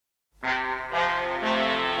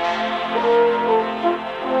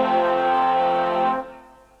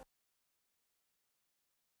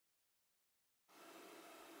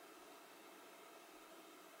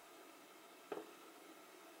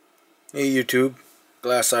Hey YouTube,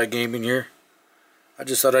 Glass Eye Gaming here. I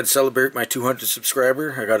just thought I'd celebrate my 200th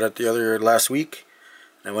subscriber. I got it last week.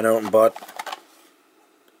 I went out and bought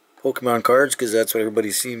Pokemon cards because that's what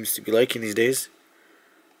everybody seems to be liking these days.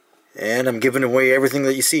 And I'm giving away everything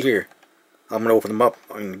that you see here. I'm going to open them up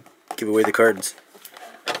and give away the cards.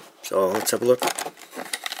 So let's have a look.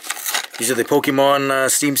 These are the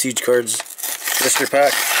Pokemon Steam Siege cards. Blister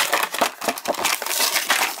pack.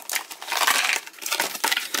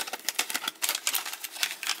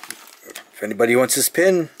 If anybody wants this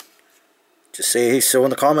pin, just say so in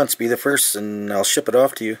the comments, be the first, and I'll ship it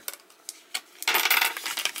off to you.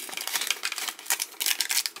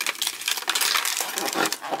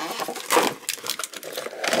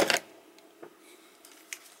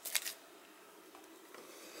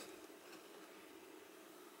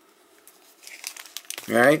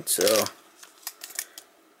 Alright, so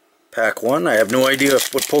pack 1. I have no idea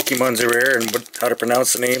what Pokemons are rare and how to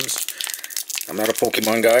pronounce the names. I'm not a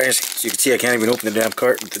Pokemon guy. As you can see, I can't even open the damn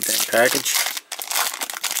cart with the damn package.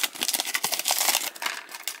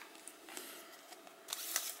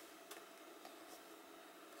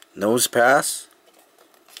 Nose Pass.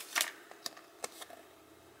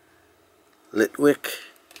 Litwick.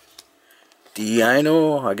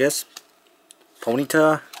 Dino, I guess.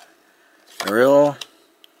 Ponyta. Marill.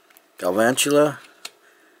 Galvantula.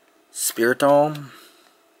 Spiritomb.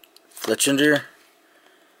 Fletchinder.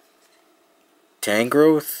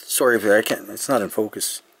 Tangrowth. Sorry if I can't. It's not in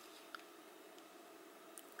focus.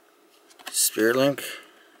 Spirit Link.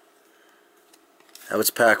 That was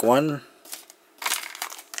pack 1.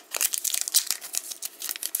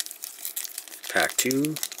 Pack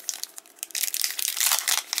 2.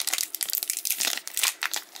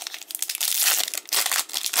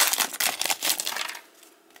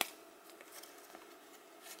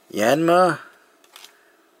 Yanma.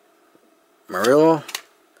 Marill.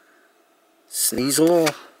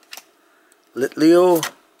 Sneasel, Litleo,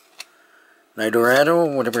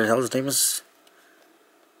 Nidorano, whatever the hell his name is,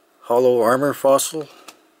 Hollow Armor Fossil.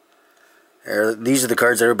 These are the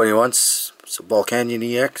cards everybody wants. So Ball Canyon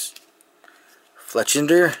EX,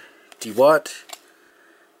 Fletchinder, Dewott,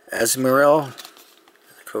 Azumarill,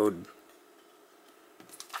 code,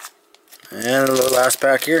 and the last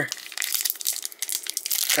pack here.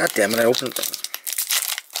 God damn it! I opened it.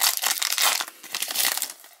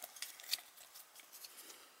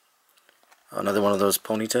 Another one of those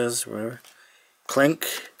Ponytas, whatever. Clink,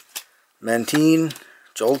 Mantine,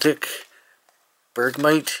 Joltik,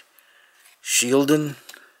 Bergmite, Shieldon,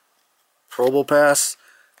 Probopass,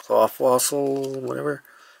 Claw Fossil, whatever,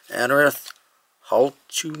 Anorith,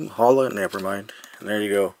 Holla, never mind. And there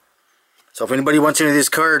you go. So if anybody wants any of these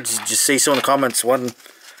cards, just say so in the comments. One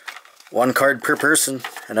card per person,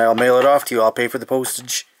 and I'll mail it off to you. I'll pay for the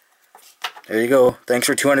postage. There you go. Thanks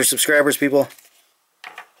for 200 subscribers, people.